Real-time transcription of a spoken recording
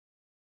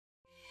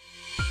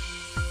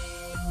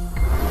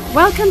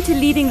Welcome to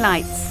Leading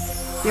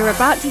Lights. You're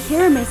about to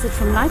hear a message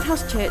from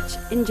Lighthouse Church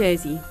in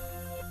Jersey.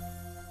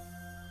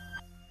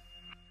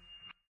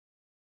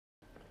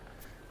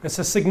 It's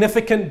a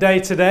significant day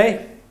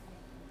today.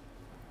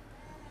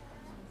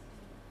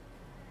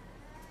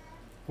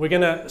 We're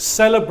going to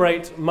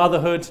celebrate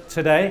motherhood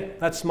today.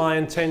 That's my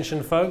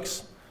intention,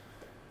 folks.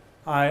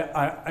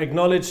 I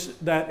acknowledge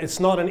that it's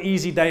not an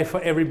easy day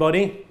for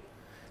everybody,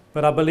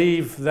 but I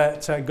believe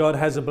that God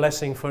has a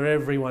blessing for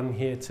everyone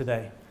here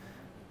today.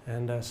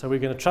 And so we're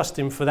going to trust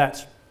Him for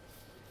that.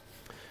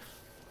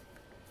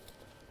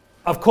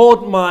 I've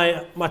called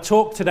my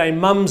talk today,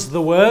 Mum's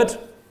the Word.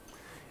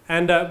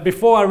 And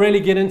before I really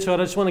get into it,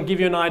 I just want to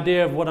give you an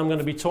idea of what I'm going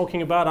to be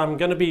talking about. I'm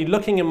going to be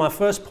looking in my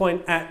first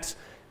point at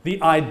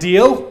the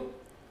ideal.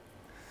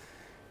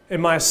 In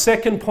my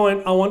second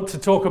point, I want to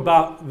talk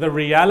about the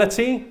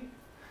reality.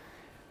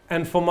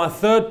 And for my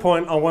third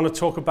point, I want to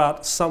talk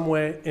about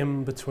somewhere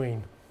in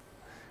between.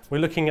 We're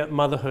looking at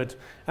motherhood.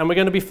 And we're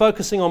going to be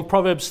focusing on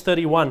Proverbs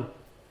 31.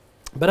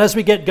 But as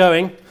we get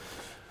going,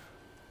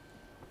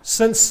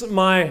 since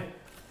my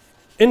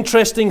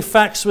interesting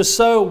facts were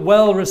so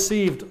well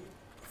received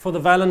for the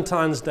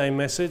Valentine's Day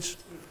message,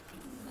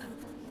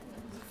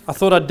 I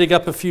thought I'd dig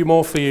up a few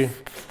more for you.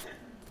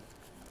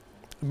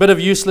 A bit of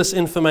useless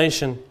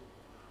information.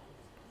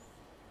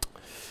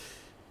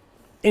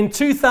 In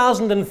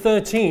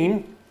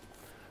 2013,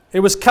 it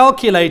was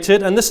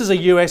calculated, and this is a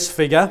US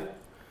figure,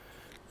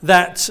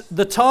 that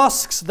the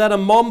tasks that a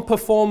mom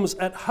performs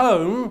at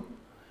home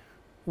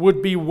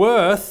would be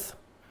worth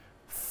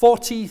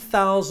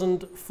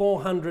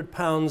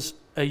 £40,400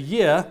 a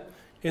year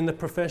in the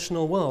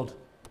professional world.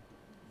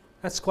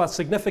 That's quite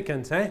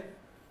significant, eh?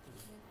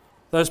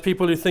 Those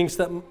people who think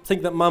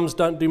that mums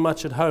don't do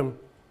much at home.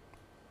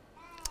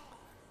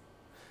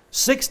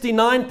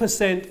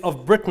 69%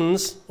 of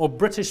Britons, or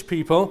British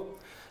people,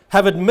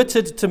 have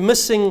admitted to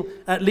missing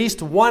at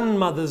least one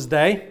Mother's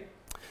Day,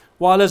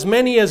 while as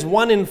many as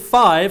 1 in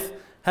 5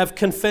 have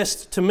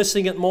confessed to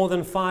missing it more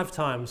than 5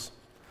 times.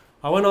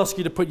 I won't ask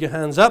you to put your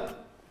hands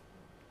up.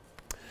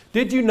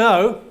 Did you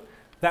know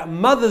that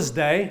Mother's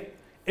Day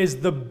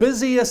is the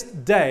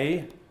busiest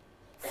day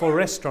for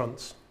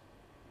restaurants?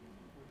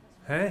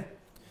 Hey?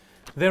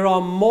 There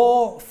are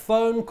more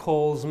phone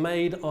calls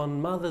made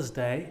on Mother's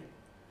Day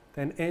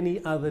than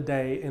any other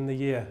day in the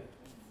year.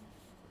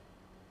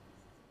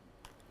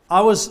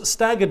 I was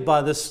staggered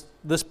by this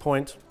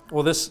point,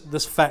 or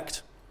this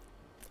fact.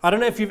 I don't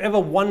know if you've ever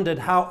wondered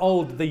how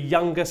old the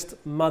youngest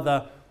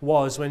mother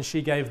was when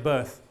she gave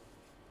birth.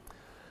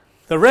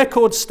 The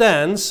record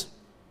stands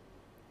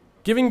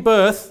giving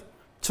birth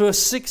to a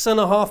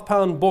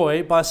 6.5-pound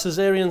boy by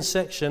caesarean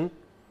section.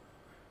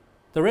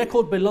 The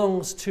record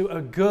belongs to a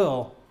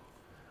girl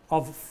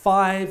of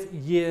 5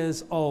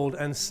 years old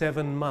and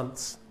 7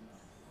 months.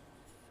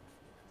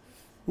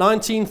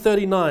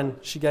 1939,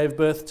 she gave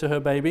birth to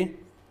her baby.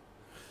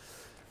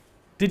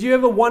 Did you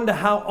ever wonder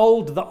how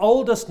old the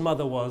oldest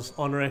mother was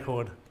on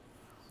record?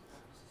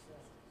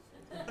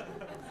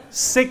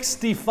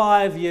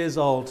 65 years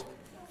old.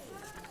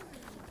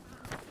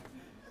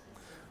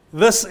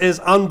 This is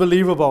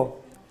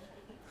unbelievable.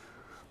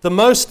 The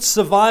most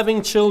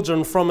surviving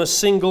children from a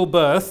single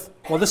birth,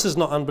 well, this is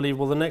not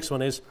unbelievable, the next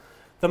one is,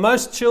 the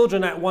most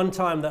children at one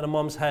time that a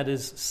mom's had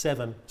is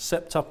 7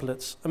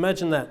 septuplets.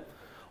 Imagine that.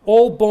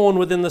 All born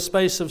within the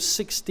space of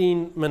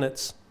 16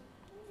 minutes.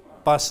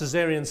 By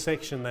caesarean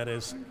section, that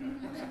is.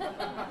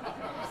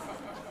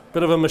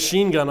 Bit of a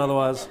machine gun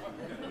otherwise.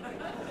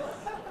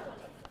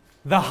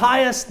 The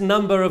highest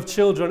number of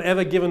children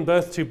ever given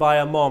birth to by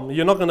a mom,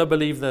 you're not going to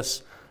believe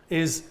this,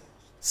 is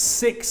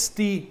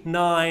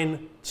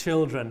 69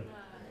 children.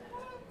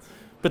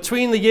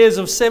 Between the years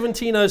of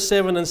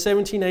 1707 and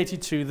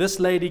 1782, this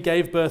lady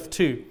gave birth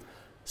to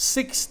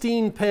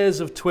 16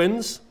 pairs of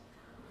twins,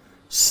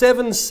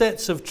 7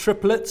 sets of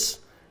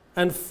triplets,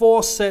 and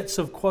 4 sets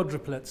of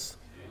quadruplets.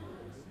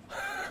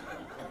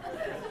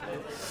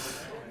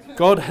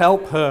 God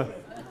help her.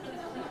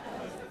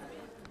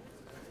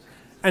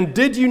 And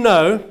did you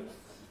know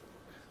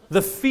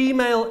the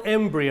female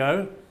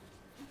embryo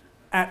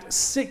at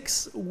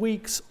 6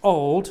 weeks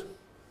old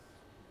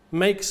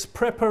makes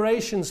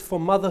preparations for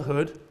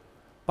motherhood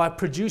by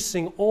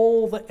producing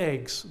all the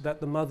eggs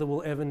that the mother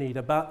will ever need,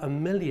 about 1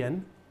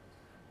 million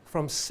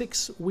from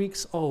 6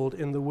 weeks old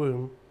in the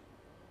womb.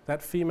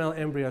 That female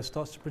embryo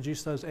starts to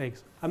produce those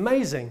eggs.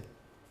 Amazing,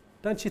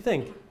 don't you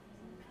think?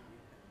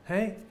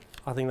 Hey?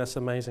 I think that's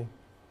amazing.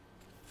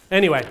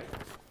 Anyway,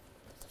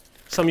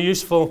 some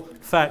useful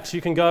facts.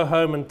 You can go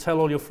home and tell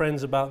all your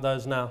friends about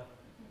those now.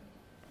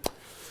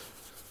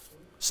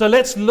 So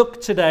let's look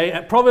today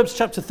at Proverbs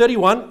chapter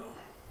 31.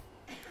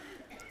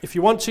 If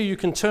you want to, you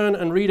can turn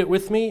and read it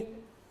with me.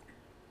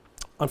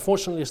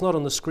 Unfortunately, it's not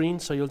on the screen,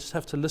 so you'll just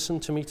have to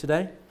listen to me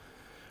today.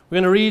 We're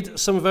going to read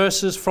some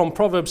verses from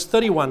Proverbs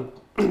 31,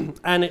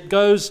 and it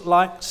goes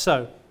like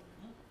so.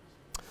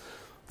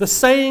 The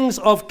sayings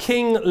of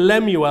King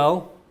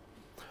Lemuel,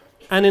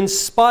 an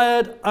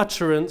inspired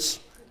utterance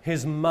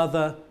his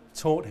mother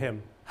taught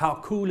him. How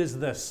cool is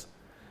this?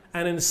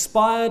 an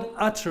inspired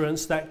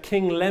utterance that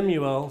King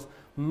Lemuel's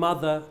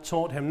mother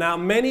taught him. Now,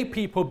 many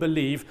people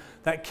believe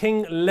that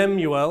King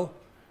Lemuel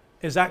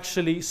is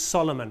actually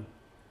Solomon.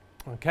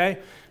 Okay?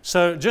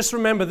 So just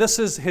remember, this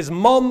is his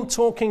mom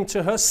talking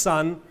to her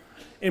son,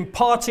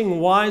 imparting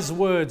wise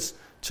words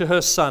to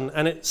her son.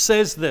 And it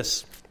says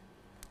this,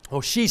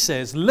 or she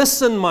says,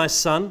 "Listen, my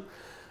son.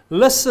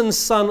 Listen,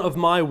 son of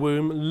my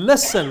womb.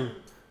 Listen,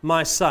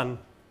 my son."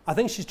 I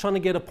think she's trying to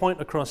get a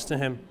point across to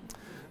him.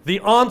 "The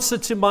answer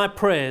to my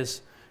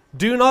prayers.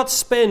 Do not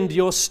spend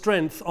your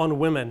strength on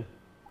women,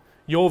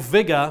 your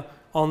vigor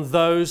on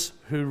those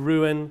who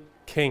ruin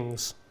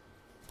kings."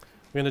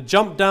 We're going to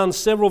jump down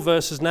several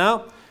verses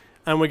now,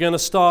 and we're going to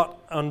start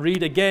and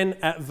read again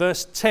at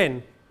verse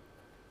 10.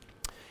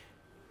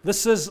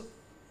 This is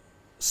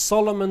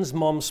Solomon's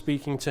mom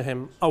speaking to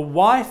him. "A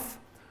wife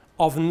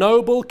of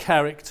noble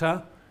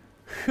character,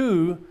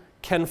 who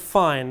can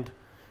find?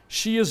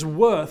 She is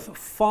worth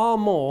far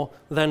more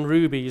than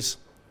rubies.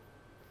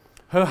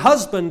 Her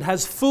husband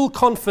has full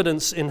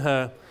confidence in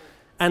her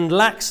and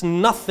lacks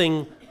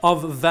nothing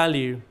of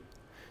value.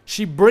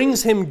 She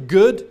brings him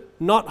good,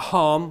 not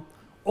harm,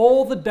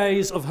 all the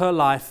days of her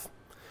life.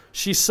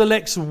 She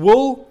selects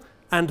wool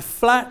and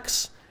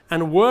flax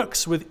and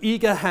works with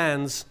eager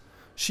hands.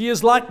 She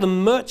is like the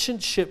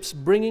merchant ships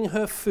bringing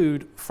her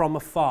food from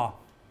afar.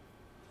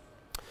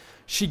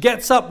 She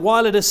gets up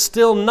while it is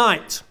still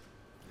night.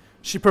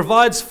 She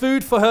provides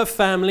food for her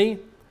family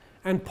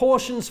and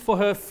portions for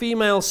her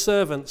female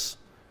servants.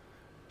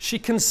 She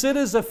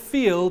considers a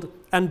field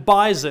and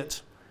buys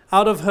it.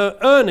 Out of her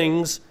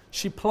earnings,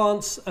 she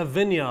plants a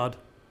vineyard.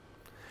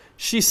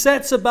 She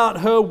sets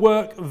about her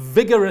work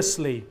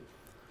vigorously.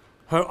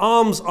 Her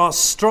arms are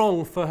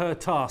strong for her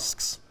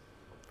tasks.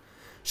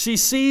 She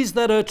sees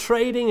that her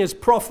trading is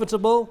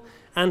profitable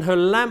and her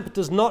lamp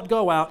does not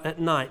go out at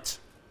night.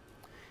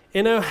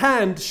 In her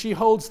hand she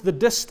holds the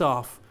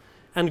distaff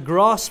and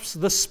grasps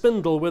the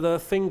spindle with her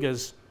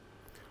fingers.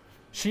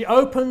 She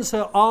opens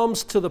her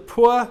arms to the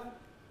poor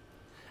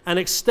and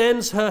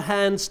extends her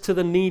hands to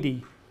the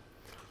needy.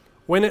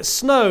 When it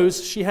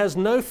snows, she has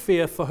no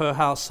fear for her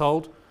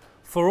household,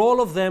 for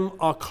all of them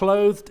are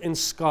clothed in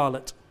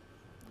scarlet.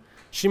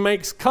 She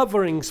makes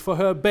coverings for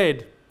her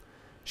bed.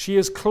 She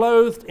is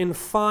clothed in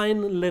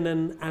fine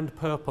linen and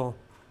purple.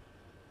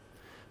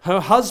 Her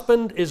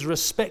husband is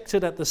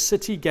respected at the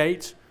city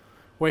gate,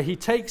 where he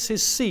takes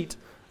his seat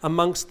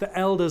amongst the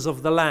elders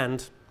of the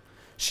land.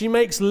 She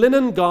makes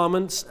linen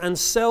garments and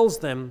sells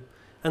them,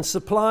 and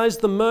supplies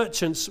the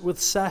merchants with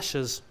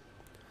sashes.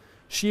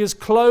 She is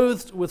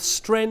clothed with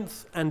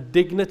strength and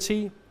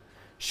dignity.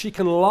 She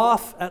can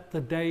laugh at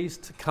the days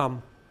to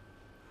come.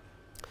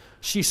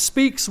 She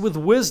speaks with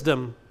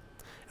wisdom,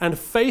 and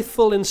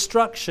faithful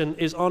instruction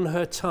is on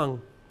her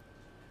tongue.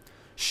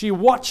 She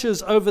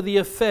watches over the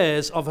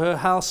affairs of her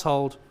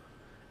household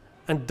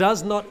and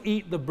does not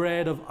eat the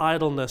bread of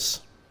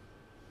idleness.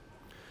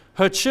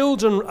 Her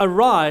children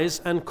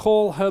arise and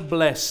call her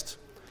blessed,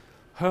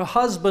 her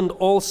husband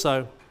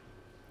also,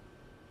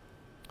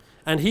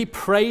 and he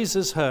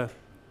praises her.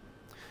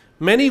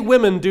 Many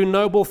women do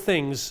noble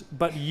things,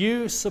 but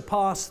you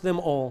surpass them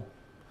all.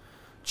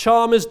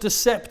 Charm is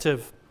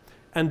deceptive,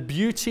 and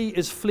beauty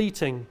is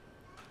fleeting,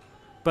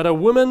 but a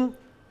woman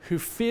who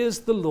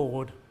fears the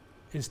Lord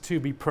is to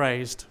be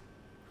praised.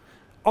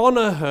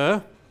 Honor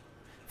her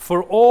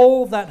for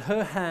all that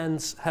her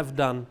hands have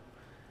done,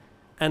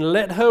 and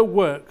let her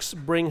works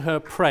bring her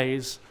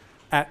praise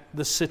at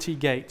the city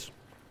gate."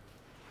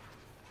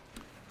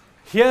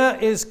 Here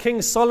is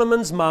King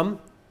Solomon's mum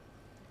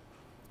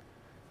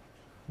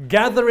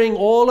gathering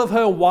all of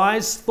her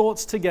wise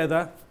thoughts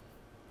together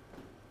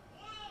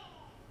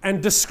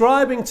and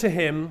describing to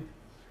him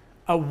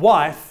a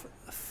wife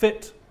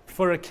fit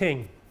for a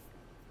king.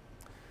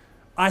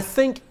 I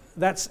think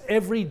that's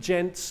every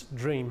gent's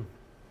dream.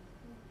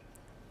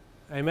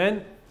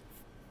 Amen?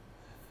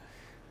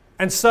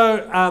 And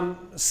so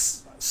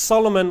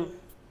Solomon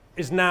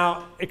is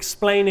now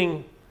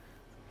explaining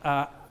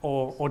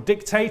or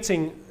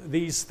dictating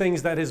these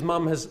things that his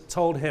mum has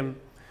told him.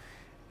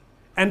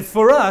 And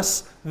for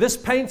us, this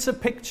paints a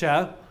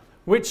picture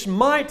which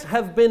might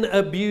have been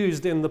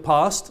abused in the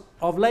past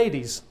of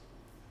ladies.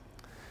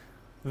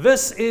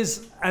 This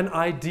is an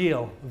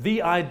ideal,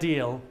 the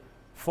ideal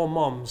for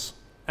moms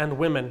and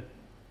women.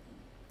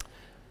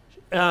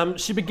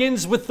 She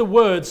begins with the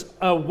words,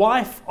 "A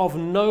wife of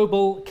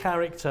noble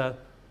character,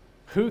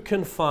 who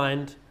can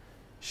find?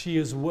 She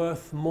is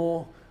worth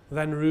more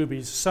than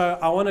rubies." So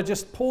I want to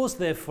just pause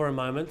there for a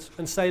moment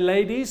and say,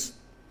 ladies,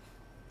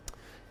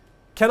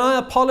 can I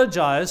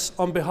apologize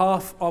on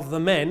behalf of the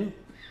men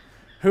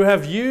who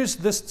have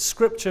used this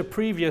scripture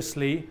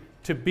previously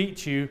to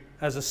beat you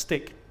as a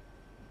stick?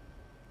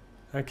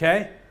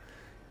 Okay?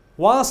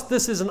 Whilst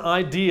this is an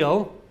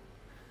ideal,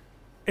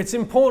 it's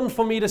important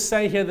for me to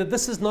say here that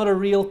this is not a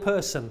real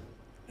person.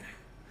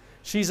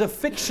 She's a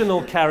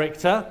fictional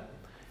character,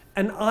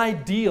 an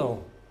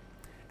ideal,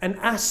 an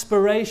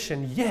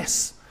aspiration,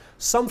 yes,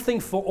 something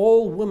for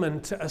all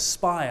women to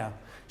aspire.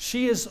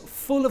 She is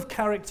full of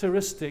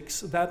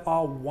characteristics that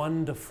are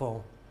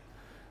wonderful.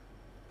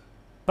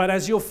 But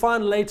as you'll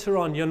find later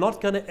on, you're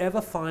not going to ever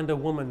find a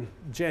woman,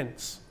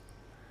 gents,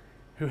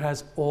 who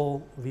has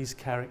all these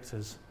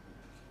characters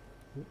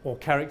or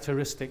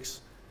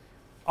characteristics.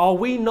 Are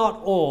we not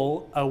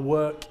all a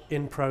work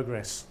in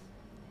progress?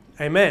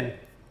 Amen.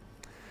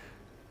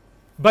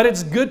 But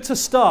it's good to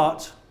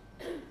start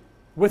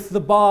with the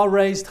bar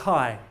raised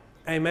high.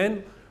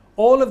 Amen.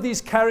 All of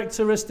these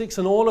characteristics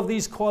and all of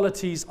these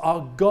qualities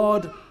are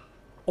God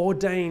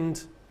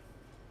ordained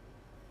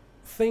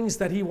things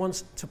that He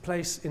wants to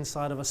place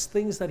inside of us,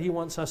 things that He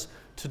wants us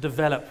to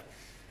develop.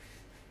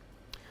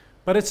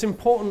 But it's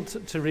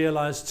important to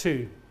realize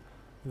too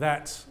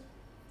that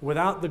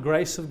without the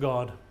grace of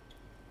God,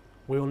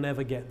 we will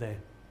never get there.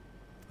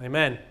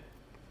 Amen.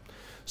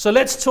 So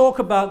let's talk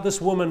about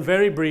this woman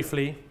very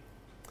briefly,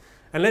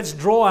 and let's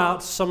draw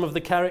out some of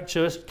the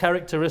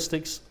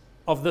characteristics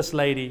of this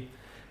lady.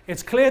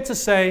 It's clear to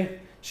say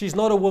she's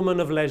not a woman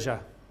of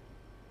leisure.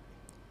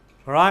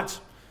 All right?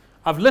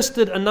 I've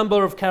listed a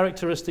number of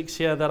characteristics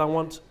here that I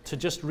want to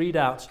just read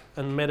out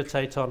and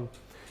meditate on.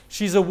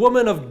 She's a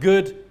woman of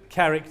good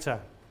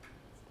character.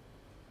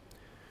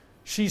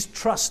 She's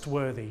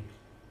trustworthy.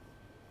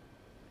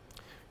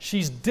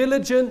 She's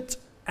diligent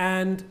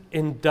and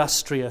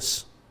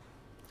industrious.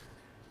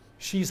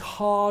 She's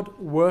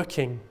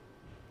hard-working.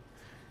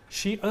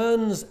 She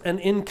earns an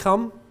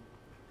income.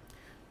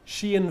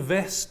 She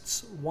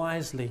invests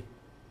wisely.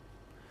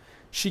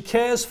 She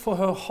cares for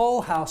her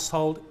whole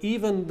household,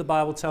 even, the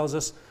Bible tells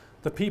us,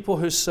 the people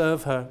who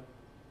serve her.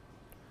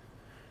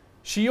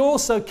 She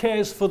also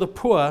cares for the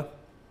poor.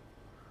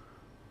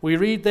 We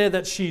read there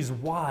that she's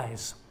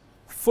wise,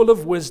 full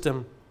of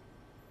wisdom.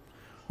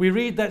 We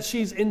read that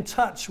she's in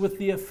touch with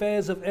the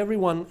affairs of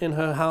everyone in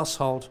her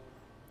household.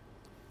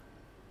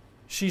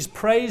 She's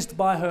praised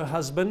by her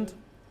husband.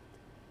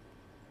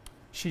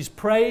 She's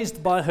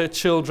praised by her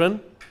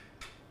children.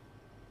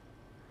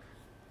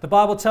 The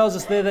Bible tells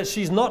us there that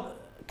she's not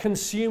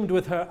consumed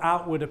with her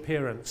outward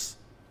appearance.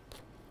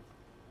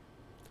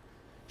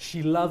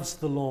 She loves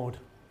the Lord.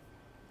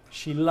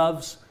 She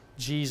loves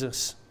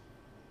Jesus.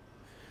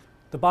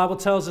 The Bible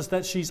tells us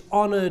that she's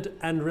honored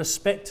and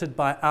respected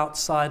by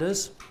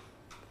outsiders,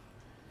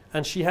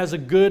 and she has a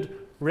good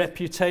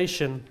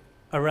reputation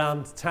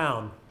around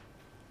town.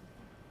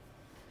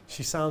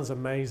 She sounds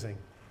amazing.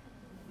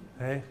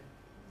 Eh?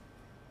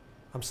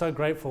 I'm so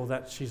grateful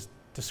that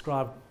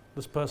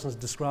this person's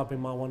describing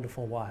my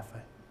wonderful wife. Eh?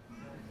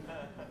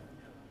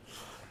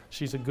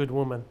 She's a good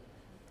woman.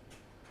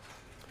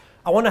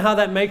 I wonder how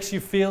that makes you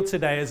feel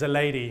today as a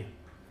lady.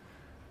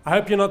 I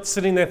hope you're not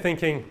sitting there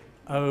thinking,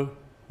 oh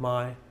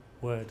my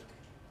word.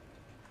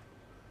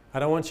 I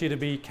don't want you to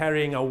be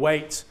carrying a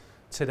weight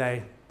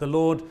today. The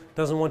Lord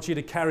doesn't want you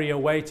to carry a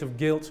weight of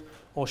guilt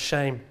or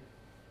shame.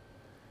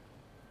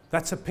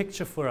 That's a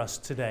picture for us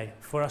today,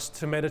 for us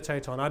to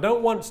meditate on. I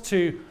don't want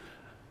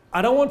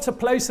to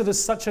place it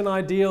as such an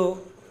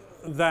ideal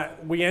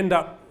that we end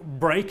up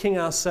breaking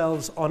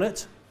ourselves on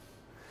it.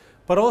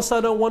 But also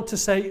I don't want to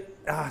say,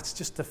 it's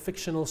just a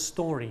fictional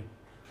story.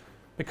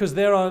 Because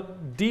there are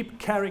deep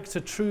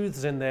character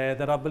truths in there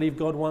that I believe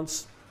God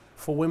wants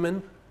for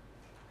women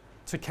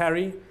to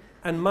carry,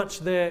 and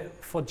much there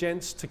for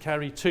gents to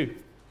carry too.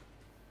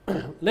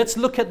 Let's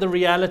look at the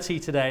reality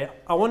today.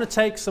 I want to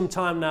take some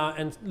time now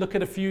and look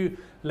at a few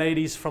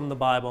ladies from the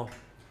Bible.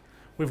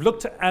 We've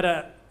looked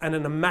at an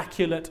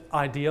immaculate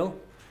ideal.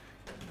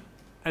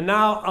 And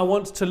now I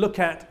want to look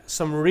at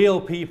some real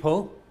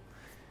people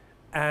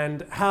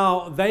and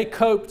how they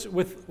coped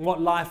with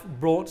what life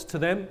brought to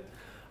them.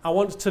 I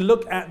want to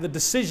look at the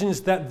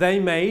decisions that they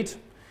made,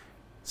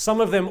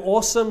 some of them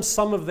awesome,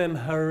 some of them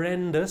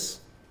horrendous.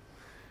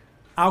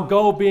 Our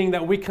goal being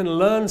that we can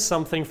learn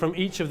something from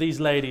each of these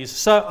ladies.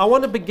 So I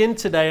want to begin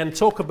today and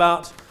talk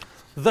about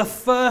the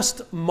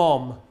first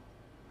mom.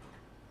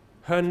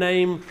 Her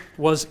name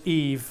was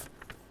Eve.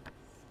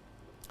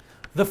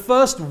 The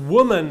first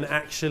woman,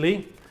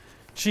 actually.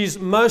 She's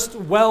most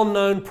well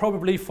known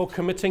probably for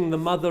committing the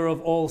mother of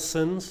all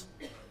sins.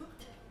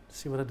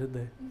 See what I did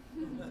there?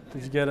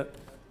 Did you get it?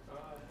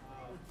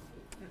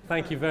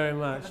 Thank you very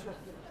much.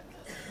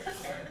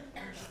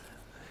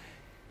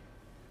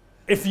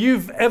 If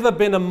you've ever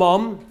been a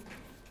mom,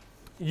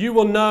 you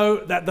will know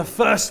that the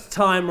first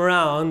time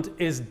round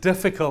is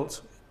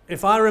difficult.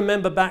 If I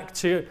remember back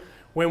to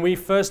when we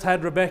first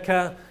had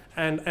Rebecca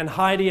and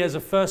Heidi as a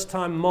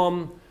first-time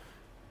mom,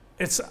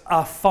 it's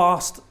a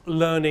fast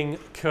learning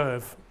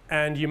curve,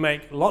 and you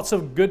make lots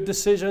of good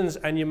decisions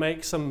and you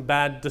make some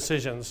bad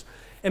decisions.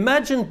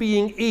 Imagine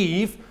being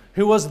Eve,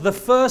 who was the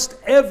first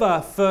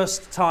ever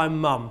first-time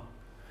mum,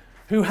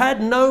 who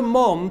had no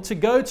mom to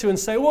go to and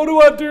say, what do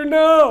I do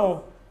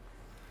now?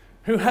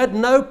 Who had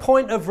no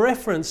point of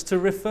reference to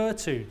refer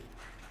to.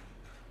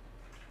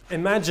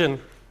 Imagine.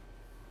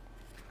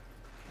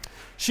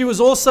 She was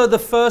also the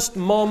first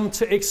mom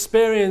to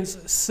experience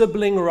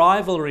sibling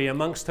rivalry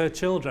amongst her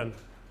children.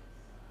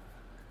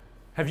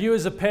 Have you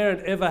as a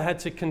parent ever had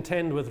to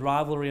contend with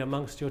rivalry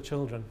amongst your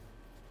children?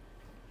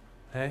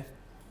 Hey?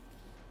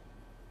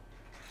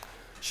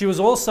 She was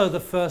also the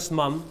first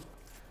mum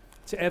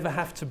to ever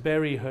have to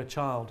bury her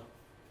child.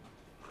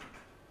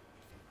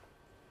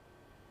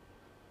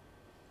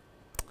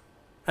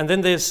 And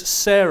then there's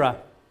Sarah,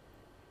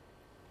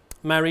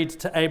 married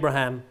to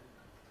Abraham.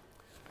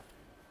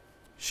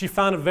 She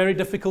found it very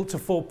difficult to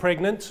fall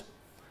pregnant,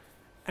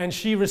 and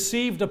she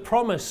received a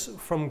promise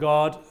from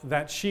God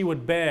that she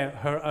would bear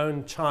her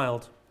own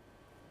child.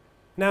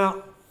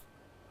 Now,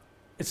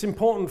 it's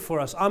important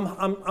for us.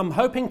 I'm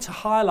hoping to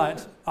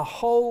highlight a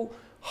whole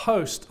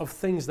host of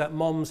things that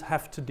moms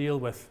have to deal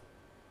with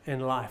in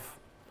life.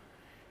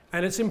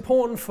 And it's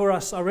important for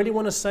us, I really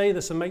want to say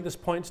this and make this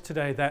point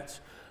today, that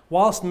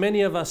whilst many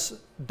of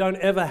us don't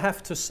ever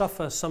have to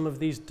suffer some of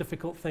these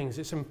difficult things,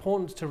 it's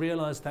important to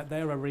realize that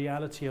they're a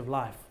reality of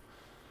life.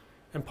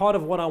 And part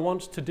of what I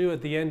want to do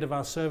at the end of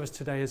our service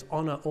today is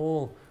honor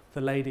all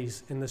the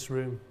ladies in this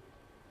room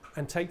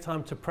and take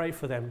time to pray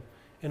for them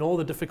in all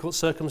the difficult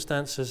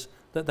circumstances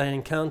that they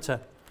encounter.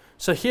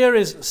 So here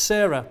is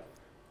Sarah,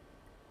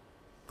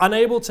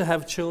 unable to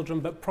have children,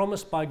 but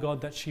promised by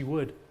God that she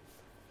would,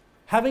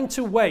 having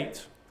to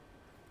wait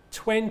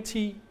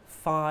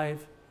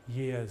 25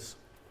 years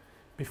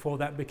before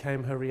that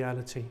became her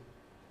reality.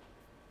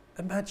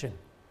 Imagine.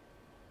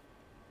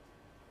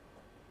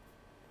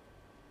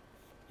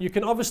 You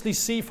can obviously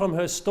see from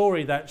her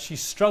story that she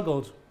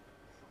struggled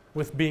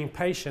with being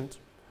patient,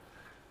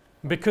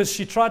 because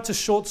she tried to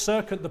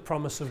short-circuit the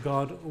promise of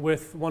God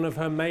with one of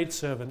her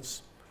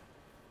maidservants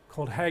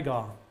called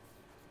Hagar.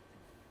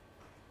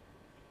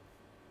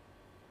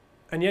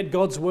 And yet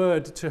God's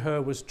word to her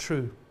was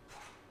true,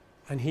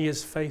 and He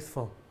is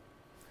faithful.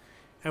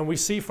 And we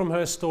see from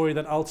her story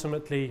that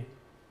ultimately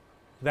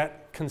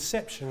that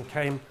conception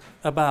came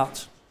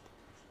about.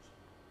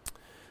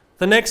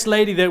 The next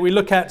lady that we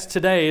look at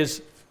today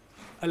is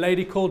a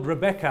lady called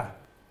Rebecca,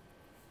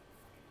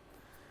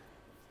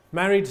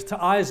 married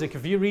to Isaac.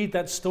 If you read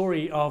that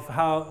story of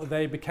how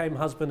they became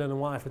husband and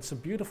wife, it's a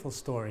beautiful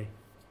story.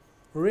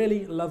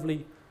 Really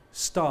lovely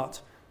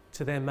start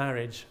to their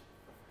marriage.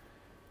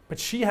 But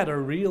she had a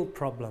real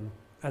problem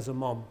as a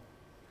mom.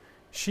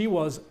 She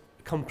was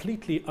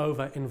completely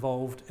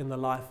over-involved in the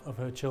life of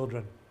her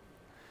children.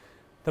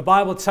 The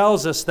Bible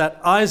tells us that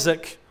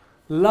Isaac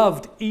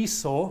loved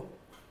Esau,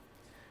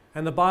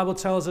 and the Bible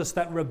tells us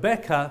that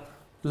Rebecca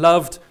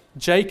loved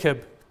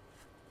Jacob.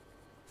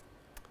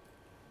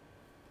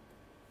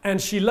 And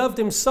she loved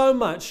him so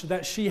much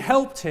that she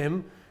helped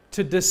him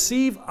to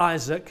deceive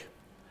Isaac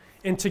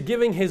into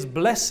giving his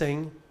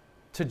blessing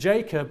to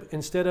Jacob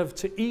instead of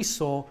to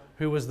Esau,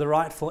 who was the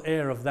rightful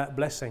heir of that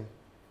blessing.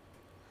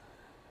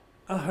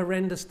 A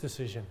horrendous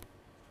decision.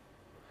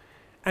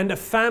 And a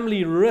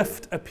family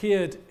rift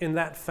appeared in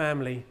that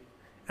family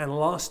and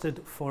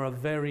lasted for a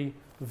very,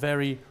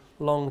 very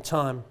long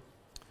time.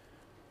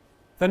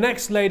 The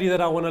next lady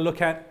that I want to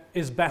look at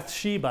is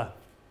Bathsheba.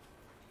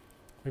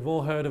 We've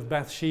all heard of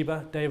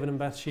Bathsheba, David and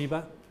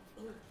Bathsheba.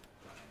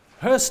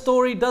 Her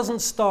story doesn't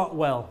start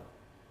well,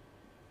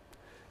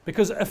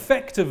 because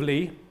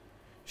effectively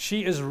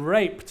she is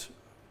raped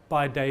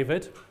by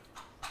David.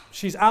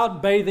 She's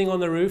out bathing on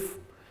the roof,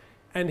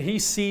 and he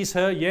sees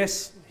her.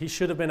 Yes, he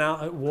should have been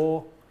out at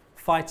war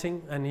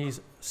fighting, and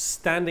he's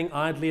standing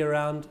idly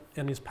around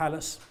in his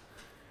palace.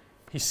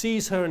 He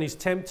sees her and he's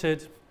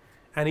tempted,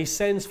 and he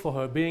sends for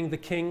her. Being the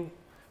king,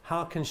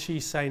 how can she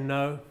say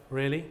no,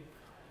 really?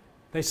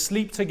 They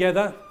sleep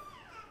together,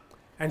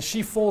 and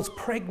she falls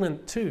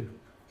pregnant too,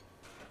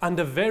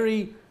 under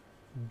very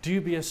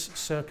dubious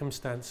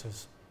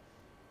circumstances.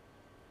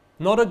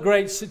 Not a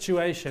great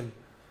situation.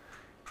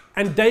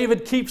 And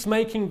David keeps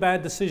making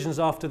bad decisions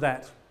after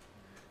that.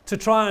 To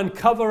try and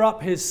cover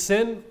up his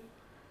sin,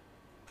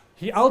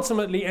 he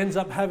ultimately ends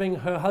up having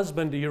her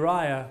husband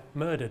Uriah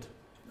murdered,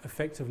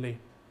 effectively.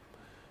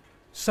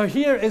 So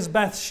here is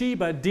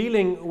Bathsheba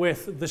dealing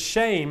with the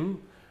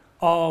shame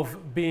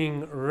of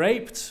being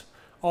raped,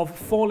 of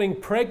falling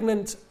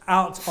pregnant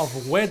out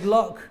of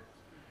wedlock,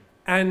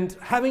 and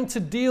having to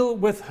deal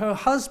with her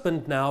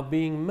husband now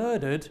being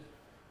murdered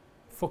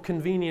for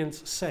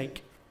convenience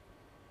sake.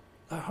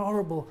 A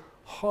horrible,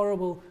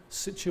 horrible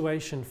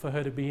situation for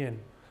her to be in.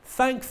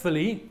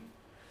 Thankfully,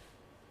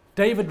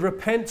 David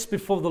repents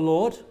before the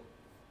Lord,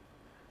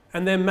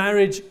 and their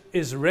marriage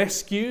is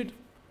rescued.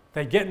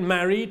 They get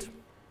married.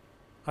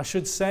 I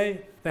should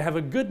say, they have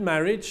a good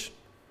marriage.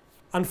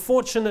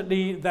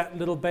 Unfortunately, that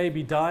little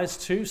baby dies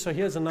too, so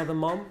here's another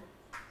mom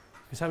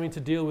who's having to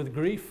deal with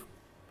grief.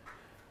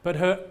 But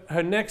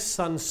her next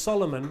son,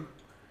 Solomon,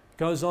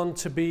 goes on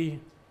to be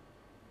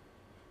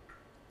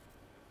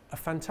a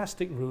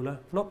fantastic ruler,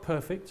 not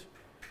perfect,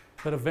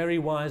 but a very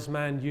wise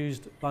man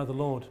used by the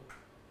Lord.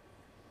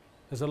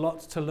 There's a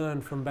lot to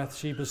learn from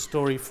Bathsheba's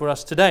story for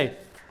us today.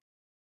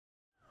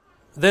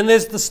 Then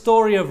there's the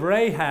story of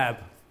Rahab.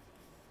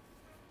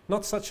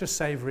 Not such a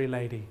savory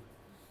lady.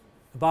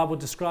 The Bible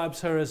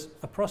describes her as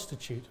a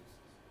prostitute,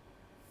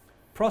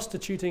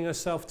 prostituting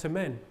herself to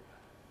men.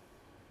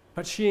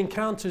 But she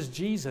encounters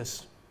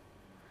Jesus.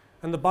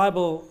 And the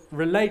Bible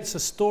relates a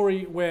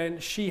story when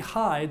she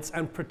hides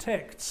and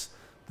protects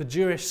the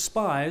Jewish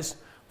spies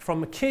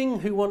from a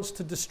king who wants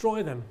to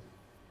destroy them.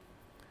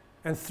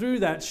 And through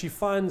that, she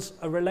finds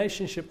a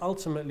relationship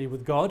ultimately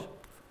with God.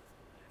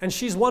 And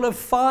she's one of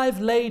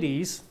 5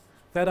 ladies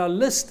that are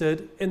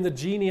listed in the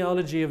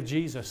genealogy of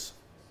Jesus.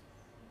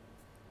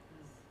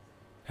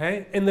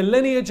 Okay? In the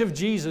lineage of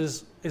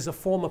Jesus is a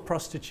former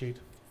prostitute.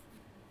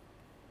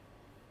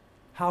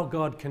 How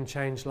God can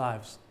change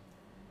lives.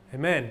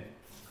 Amen.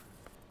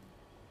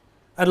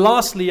 And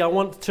lastly, I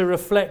want to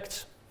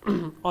reflect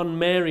on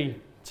Mary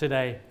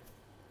today.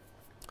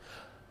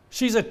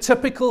 She's a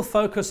typical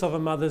focus of a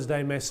Mother's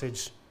Day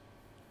message.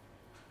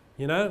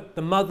 You know,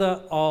 the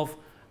mother of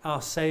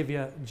our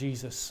Savior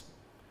Jesus.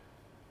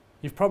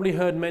 You've probably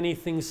heard many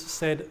things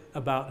said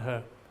about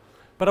her.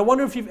 But I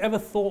wonder if you've ever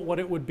thought what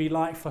it would be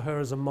like for her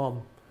as a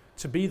mom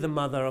to be the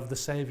mother of the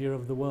Savior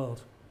of the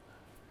world.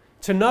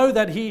 To know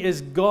that He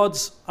is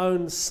God's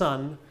own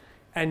Son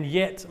and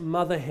yet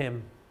mother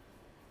Him.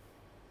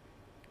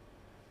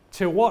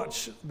 To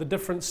watch the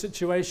different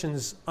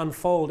situations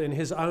unfold in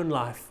His own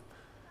life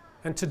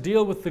and to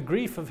deal with the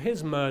grief of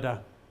His murder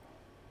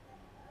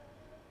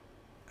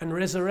and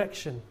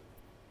resurrection.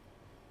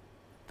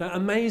 The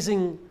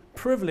amazing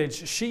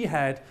privilege she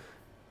had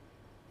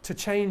to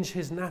change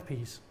His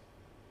nappies.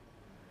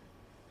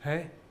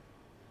 Hey?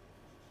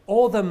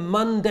 All the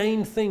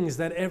mundane things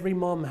that every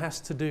mom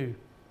has to do.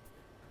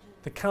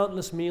 The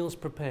countless meals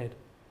prepared.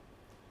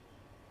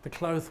 The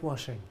clothes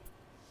washing.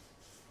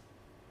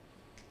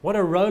 What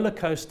a roller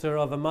coaster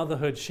of a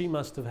motherhood she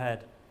must have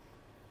had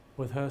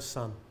with her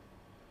son.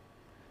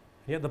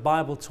 Yet the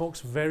Bible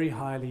talks very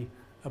highly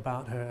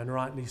about her, and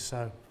rightly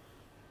so.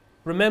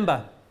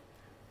 Remember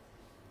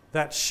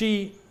that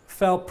she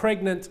fell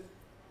pregnant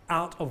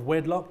out of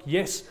wedlock.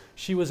 Yes,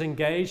 she was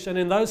engaged, and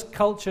in those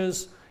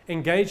cultures,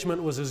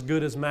 engagement was as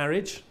good as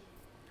marriage,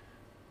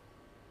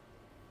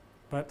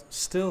 but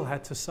still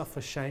had to suffer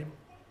shame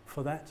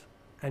for that.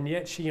 And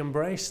yet she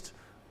embraced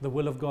the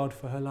will of God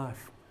for her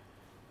life.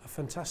 A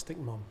fantastic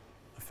mom,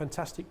 a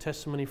fantastic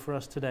testimony for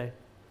us today.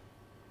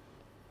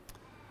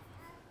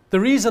 The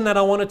reason that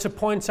I wanted to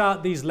point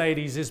out these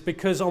ladies is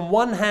because on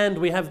one hand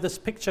we have this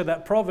picture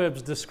that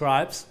Proverbs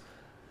describes,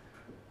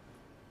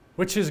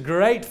 which is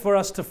great for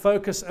us to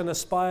focus and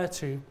aspire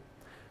to,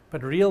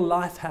 but real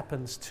life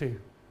happens too.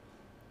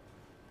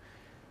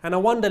 And I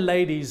wonder,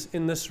 ladies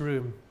in this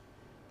room,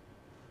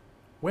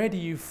 where do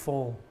you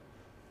fall?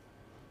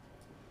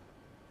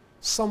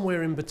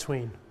 Somewhere in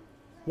between.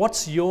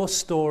 What's your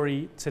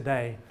story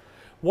today?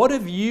 What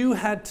have you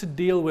had to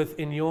deal with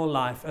in your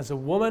life as a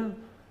woman,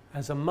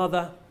 as a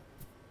mother?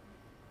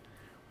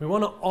 We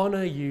want to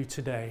honor you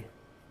today.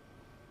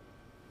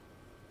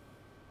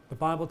 The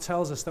Bible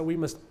tells us that we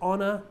must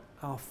honor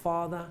our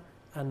father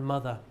and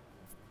mother.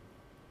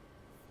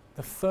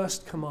 The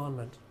first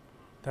commandment,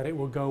 that it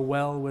will go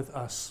well with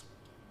us.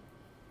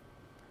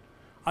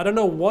 I don't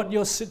know what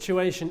your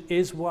situation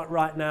is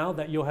right now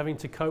that you're having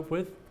to cope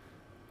with.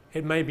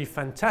 It may be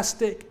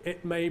fantastic,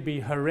 it may be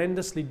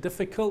horrendously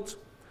difficult,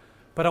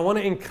 but I want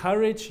to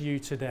encourage you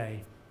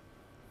today.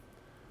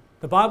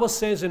 The Bible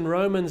says in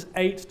Romans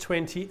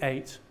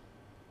 8:28,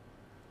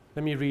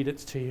 let me read it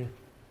to you.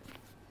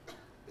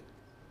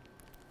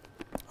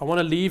 I want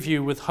to leave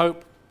you with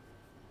hope.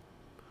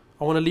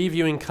 I want to leave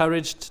you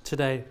encouraged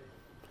today.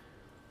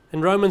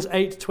 In Romans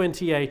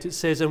 8:28 it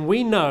says, and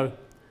we know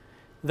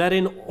that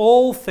in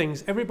all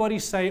things, everybody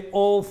say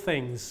all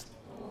things.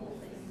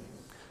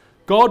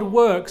 God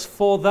works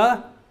for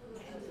the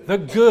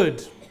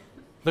good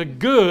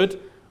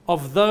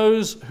of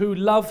those who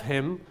love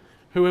Him,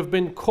 who have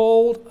been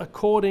called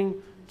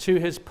according to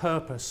His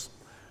purpose.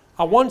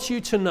 I want you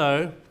to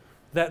know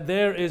that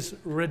there is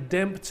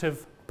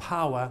redemptive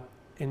power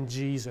in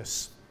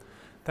Jesus.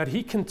 That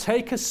He can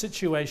take a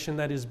situation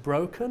that is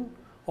broken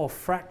or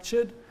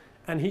fractured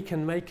and He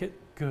can make it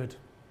good.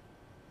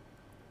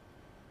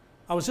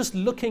 I was just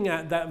looking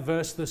at that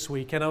verse this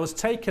week and I was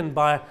taken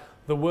by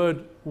the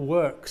word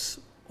works,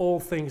 all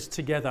things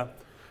together.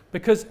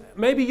 Because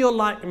maybe you're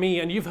like me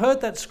and you've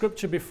heard that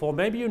scripture before,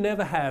 maybe you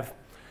never have,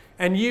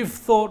 and you've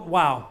thought,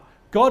 wow,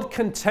 God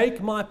can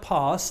take my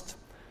past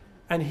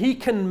and He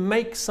can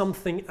make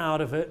something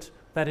out of it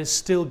that is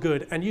still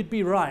good. And you'd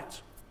be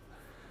right.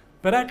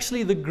 But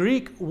actually the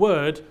Greek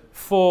word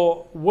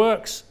for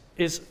works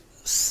is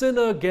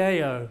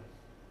synergeo.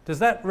 Does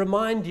that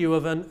remind you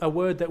of a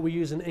word that we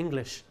use in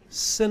English?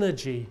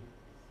 Synergy.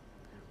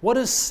 What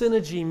does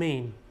synergy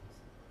mean?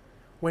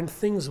 When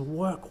things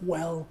work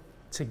well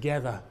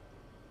together.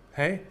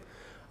 Hey?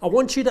 I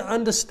want you to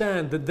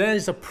understand that there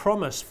is a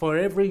promise for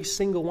every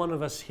single one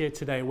of us here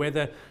today,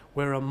 whether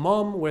we're a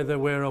mom, whether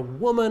we're a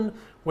woman,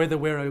 whether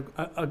we're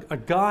a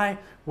guy,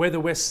 whether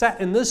we're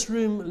sat in this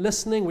room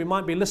listening, we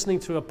might be listening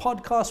to a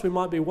podcast, we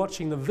might be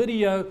watching the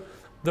video.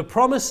 The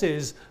promise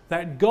is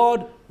that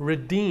God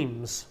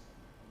redeems,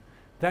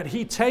 that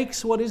He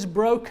takes what is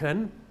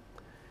broken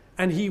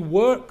and He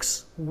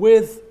works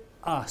with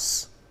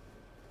us.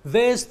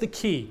 There's the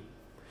key.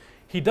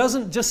 He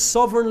doesn't just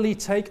sovereignly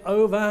take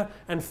over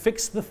and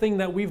fix the thing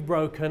that we've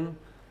broken.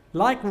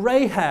 Like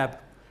Rahab,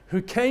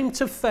 who came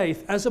to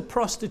faith as a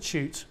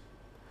prostitute,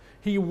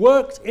 He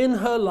worked in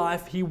her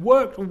life. He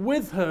worked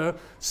with her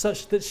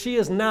such that she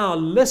is now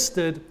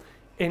listed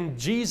in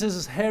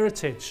Jesus'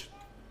 heritage.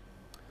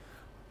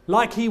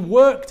 Like he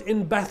worked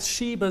in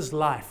Bathsheba's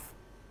life.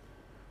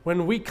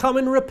 When we come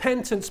in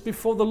repentance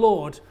before the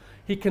Lord,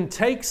 he can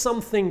take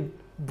something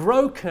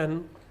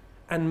broken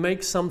and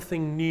make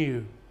something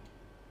new.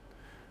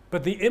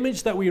 But the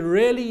image that we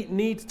really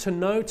need to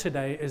know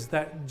today is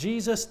that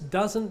Jesus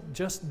doesn't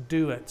just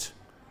do it.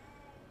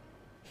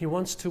 He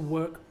wants to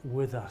work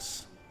with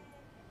us.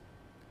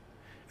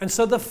 And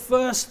so the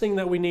first thing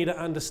that we need to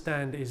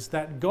understand is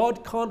that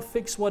God can't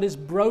fix what is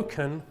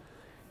broken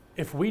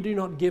if we do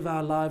not give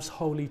our lives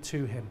wholly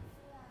to him.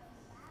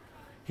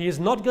 He is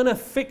not going to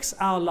fix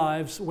our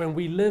lives when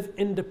we live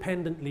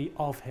independently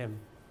of him.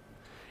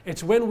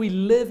 It's when we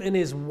live in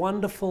his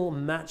wonderful,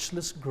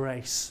 matchless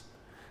grace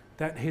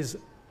that his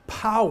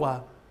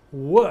power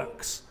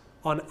works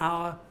on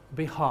our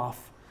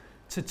behalf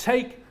to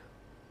take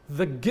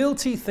the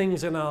guilty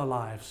things in our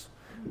lives,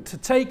 to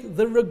take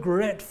the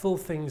regretful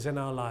things in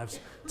our lives,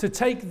 to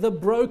take the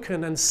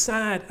broken and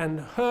sad and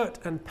hurt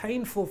and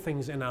painful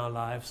things in our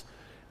lives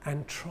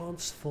and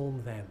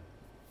transform them.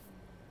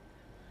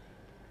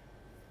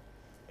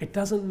 It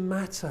doesn't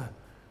matter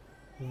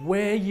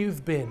where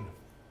you've been.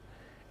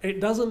 It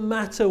doesn't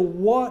matter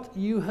what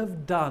you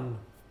have done.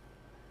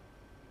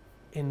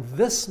 In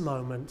this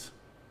moment,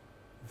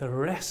 the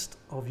rest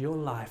of your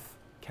life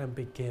can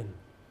begin.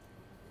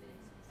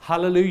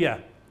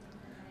 Hallelujah.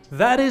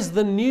 That is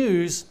the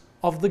news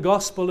of the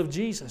gospel of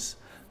Jesus.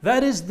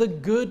 That is the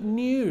good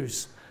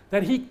news,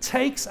 that he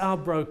takes our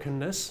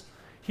brokenness,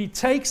 he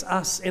takes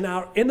us in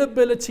our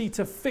inability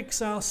to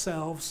fix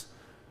ourselves,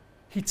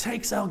 he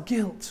takes our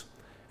guilt,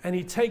 and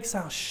he takes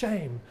our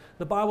shame.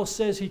 The Bible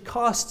says he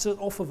casts it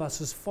off of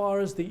us as far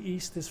as the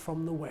east is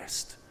from the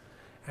west,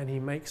 and he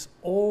makes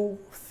all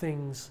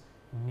things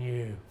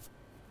new.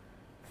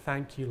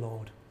 Thank you,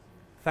 Lord.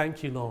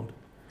 Thank you, Lord.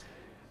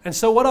 And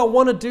so what I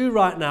want to do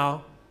right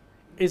now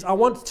is I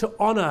want to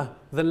honor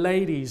the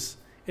ladies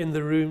in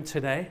the room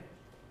today.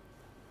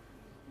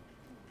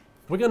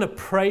 We're going to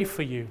pray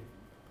for you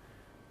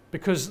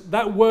because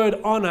that word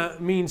honor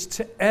means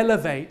to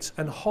elevate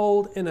and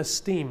hold in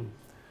esteem.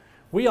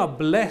 We are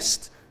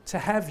blessed to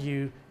have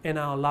you in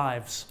our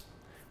lives.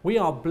 We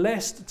are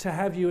blessed to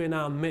have you in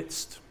our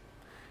midst.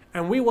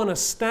 And we want to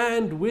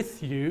stand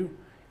with you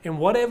in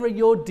whatever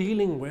you're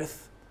dealing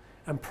with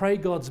and pray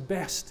God's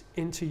best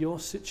into your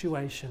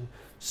situation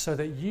so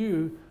that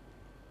you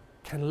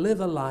can live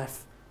a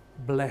life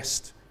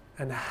blessed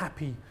and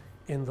happy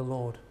in the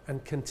Lord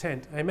and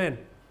content. Amen.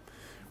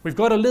 We've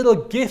got a little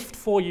gift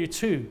for you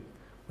too.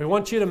 We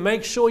want you to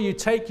make sure you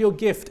take your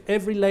gift,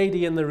 every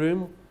lady in the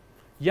room,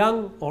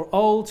 young or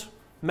old,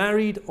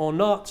 married or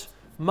not,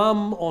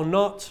 mum or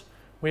not.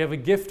 We have a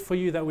gift for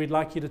you that we'd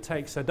like you to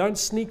take. So don't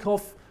sneak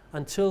off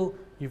until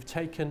you've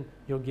taken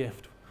your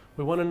gift.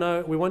 We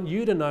want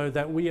you to know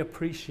that we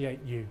appreciate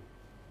you.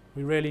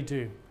 We really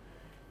do.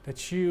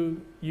 That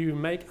you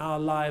make our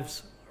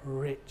lives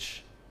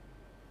rich.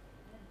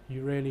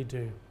 You really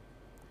do.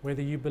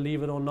 Whether you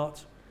believe it or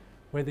not,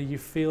 whether you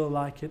feel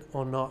like it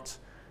or not,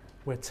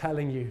 we're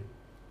telling you,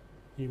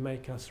 you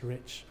make us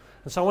rich.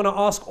 And so I want to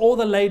ask all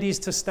the ladies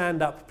to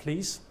stand up,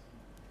 please.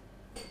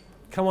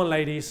 Come on,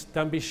 ladies,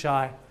 don't be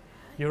shy.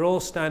 You're all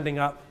standing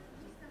up.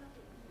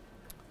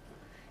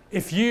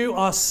 If you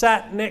are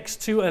sat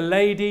next to a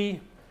lady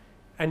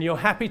and you're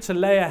happy to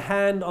lay a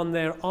hand on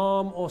their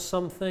arm or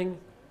something,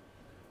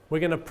 we're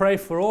going to pray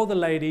for all the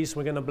ladies.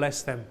 We're going to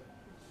bless them.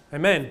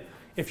 Amen.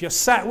 If you're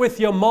sat with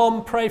your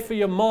mom, pray for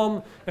your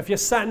mom. If you're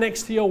sat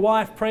next to your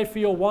wife, pray for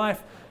your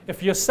wife.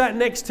 If you're sat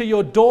next to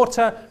your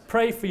daughter,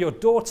 pray for your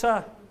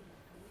daughter.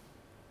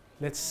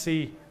 Let's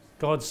see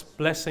God's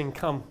blessing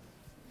come.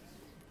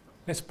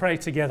 Let's pray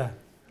together.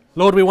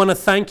 Lord, we want to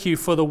thank you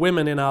for the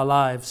women in our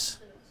lives,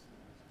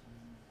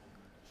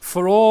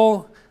 for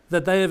all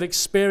that they have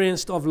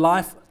experienced of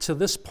life to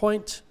this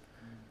point,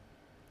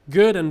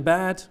 good and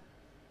bad,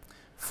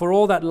 for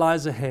all that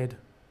lies ahead.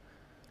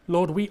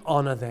 Lord, we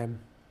honor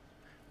them.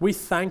 We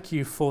thank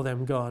you for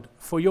them, God,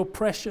 for your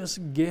precious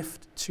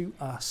gift to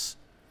us.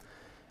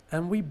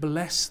 And we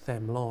bless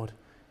them, Lord,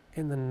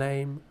 in the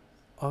name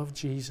of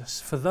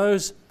Jesus. For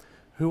those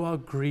who are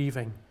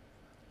grieving,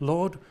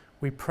 Lord,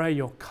 we pray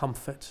your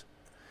comfort.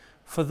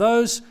 For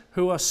those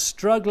who are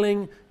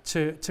struggling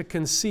to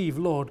conceive,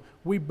 Lord,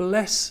 we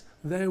bless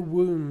their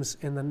wombs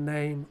in the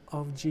name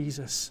of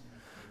Jesus.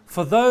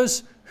 For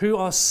those who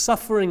are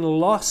suffering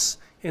loss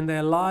in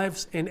their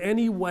lives in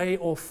any way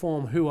or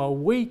form, who are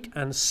weak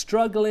and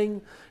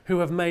struggling, who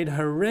have made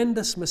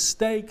horrendous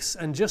mistakes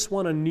and just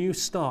want a new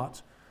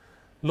start,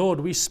 Lord,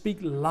 we speak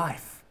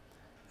life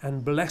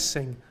and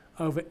blessing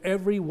over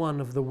every one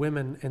of the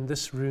women in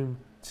this room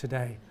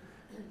today.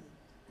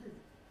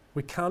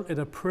 We count it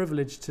a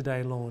privilege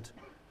today, Lord,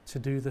 to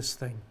do this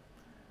thing.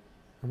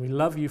 And we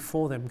love you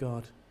for them,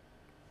 God.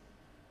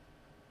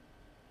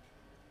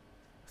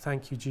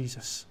 Thank you,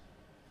 Jesus.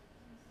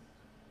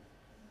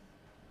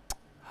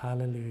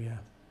 Hallelujah.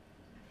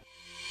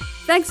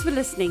 Thanks for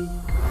listening.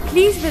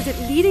 Please visit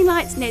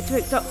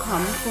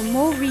leadinglightsnetwork.com for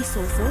more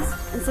resources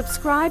and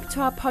subscribe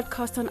to our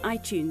podcast on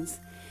iTunes.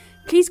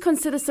 Please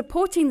consider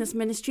supporting this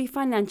ministry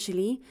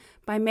financially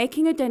by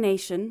making a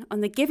donation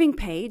on the giving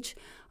page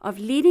of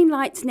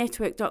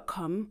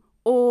leadinglightsnetwork.com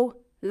or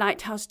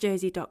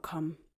lighthousejersey.com.